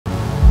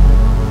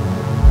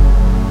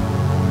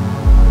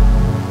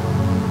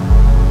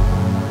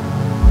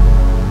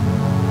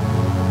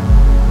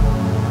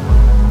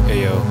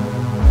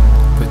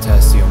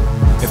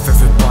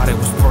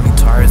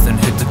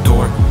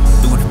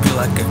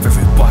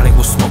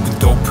was smoking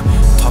dope.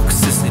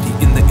 Toxicity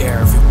in the air,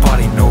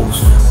 everybody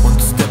knows. One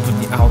step on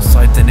the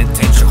outside, then it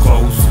taints your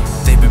clothes.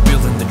 They've been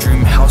building the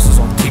dream houses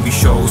on TV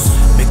shows,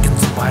 making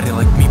somebody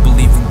like me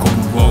believe in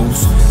golden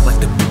rows.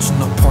 Like the bitch in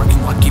the parking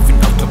lot giving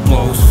out the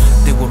blows.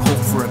 They would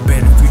hope for a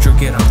better future,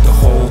 get out the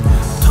hole.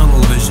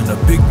 Tunnel vision, a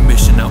big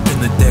mission out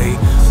in the day.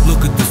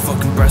 Look at this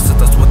fucking bracelet,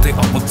 that's what they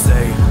all would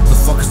say. The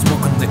fucking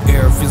smoke in the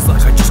air feels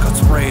like I just got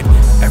sprayed.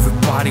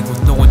 Everybody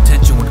with no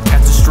intention would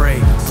catch a stray.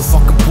 The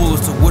fucking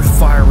bullets of wood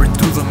firing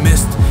through the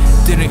mist.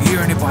 Didn't hear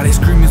anybody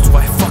screaming, so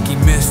I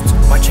fucking missed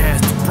my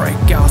chance to break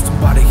out,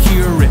 somebody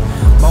hear it.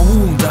 My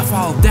wound, I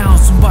fall down,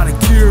 somebody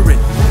cure it.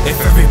 If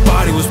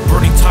everybody was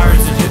burning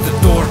tires and hit the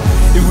door,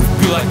 it would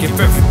be like if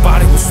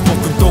everybody was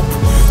smoking dope.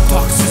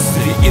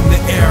 Toxicity in the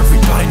air,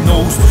 everybody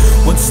knows.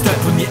 One step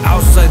on the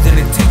outside, then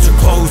it takes your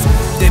clothes.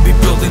 They be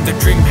building their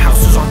dream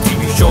houses on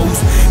TV shows,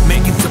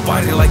 making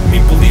somebody like me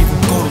believe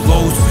and go to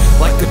lows.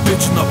 Like the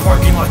bitch in the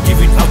parking lot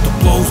giving out the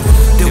blows.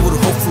 They would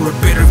hope for a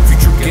better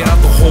future, get out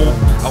the hole.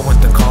 I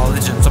went to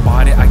college and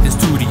somebody acting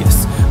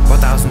studious.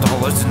 $1,000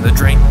 in the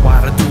drain,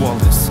 why'd I do all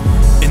this?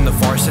 In the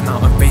farce and now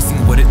I'm facing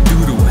what it do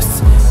to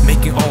us,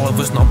 making all of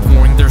us not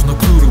boring, there's no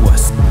clue to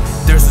us.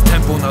 There's a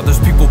tempo, now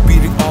there's people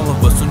beating all of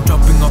us. I'm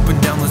jumping up and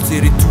down the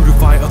city to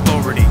defy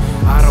authority.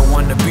 I don't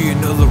wanna be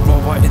another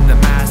robot in the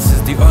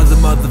masses. The other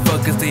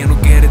motherfuckers, they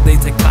don't get it, they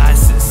take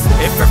classes.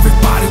 If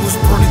everybody was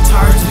burning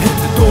tires and hit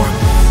the door,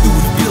 it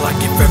would be like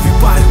if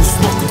everybody was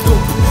smoking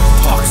dope.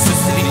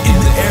 Toxicity in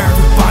the air,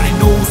 everybody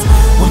knows.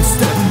 One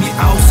step on the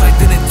outside,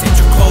 then it takes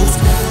your clothes.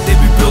 They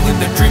be building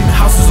their dream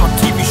houses on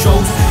TV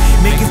shows,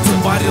 making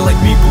somebody like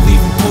me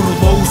believe in total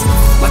lows.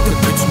 Like the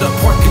bitch in the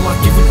parking lot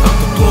giving out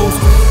the blows.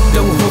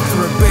 They will hope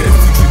for a better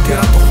future, get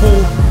out the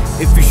hole.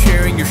 If you're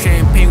sharing your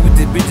champagne with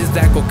the bitches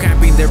that go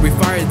camping, they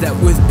refire that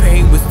with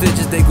pain, with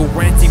stitches they go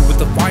ranting, with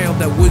the file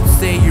that would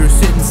say you're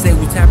sitting, say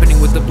what's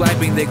happening. With the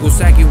blabbing they go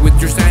sagging, with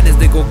your sadness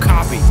they go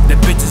copy. The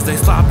bitches they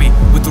sloppy,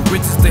 with the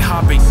riches they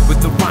hopping,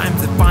 with the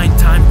rhymes that find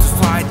time to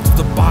slide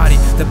to the body.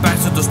 The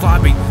backs of the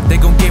sloppy, they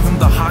gon' give him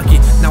the hockey.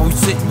 Now he's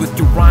sitting with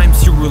your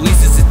rhymes, he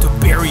releases it to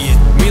bury it.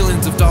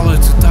 Millions of dollars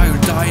to die or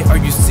die, are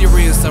you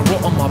serious? I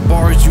wrote on my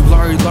bars, you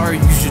Larry,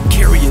 you should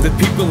carry it. The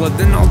people are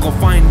then I'll go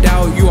find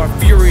out you are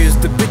furious.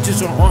 The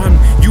bitches are on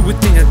him, you would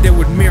think that they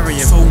would marry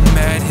him. So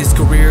mad, his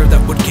career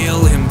that would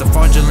kill him. The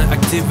fraudulent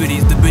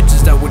activities, the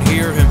bitches that would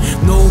hear him.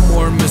 No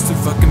more Mr.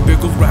 fucking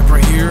Biggles rapper,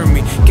 hear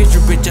me. Get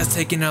your bitch ass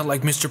taken out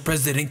like Mr.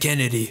 President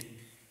Kennedy.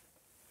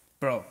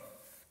 Bro,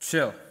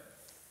 chill.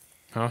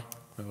 Huh?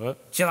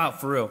 What? Chill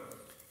out for real.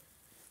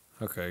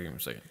 Okay, give me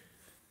a second.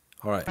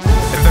 Alright.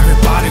 If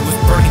everybody was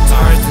burning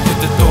tires and hit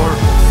the door,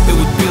 it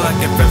would be like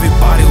if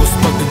everybody was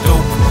smoking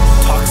dope.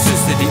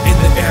 Toxicity in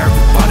the air,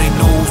 everybody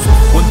knows.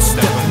 One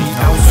step on the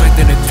outside,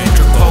 then it takes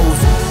your clothes.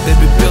 They've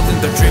been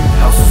building their dream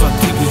houses on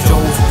TV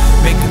shows,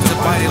 making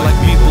somebody like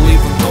me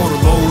believe in go to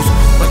lows.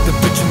 Like the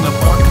bitch in the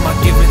parking lot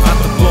giving out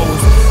the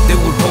blows. They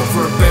would hope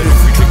for a better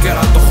future, get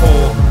out the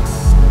hole.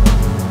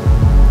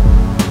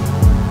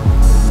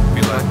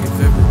 Be like if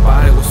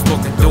everybody was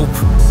smoking dope.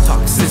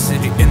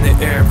 Toxicity in the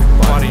air,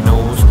 everybody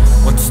knows.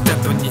 One step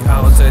on the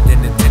outside,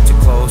 then it takes your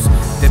clothes.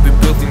 They've been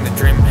building the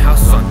dream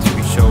houses on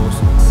TV shows,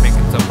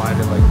 making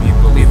somebody like me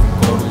believe in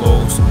go to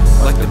lows.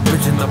 Like the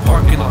bitch in the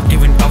parking lot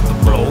giving out the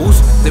blows.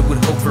 They would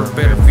hope for a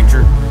better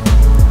future,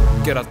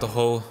 get out the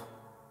hole.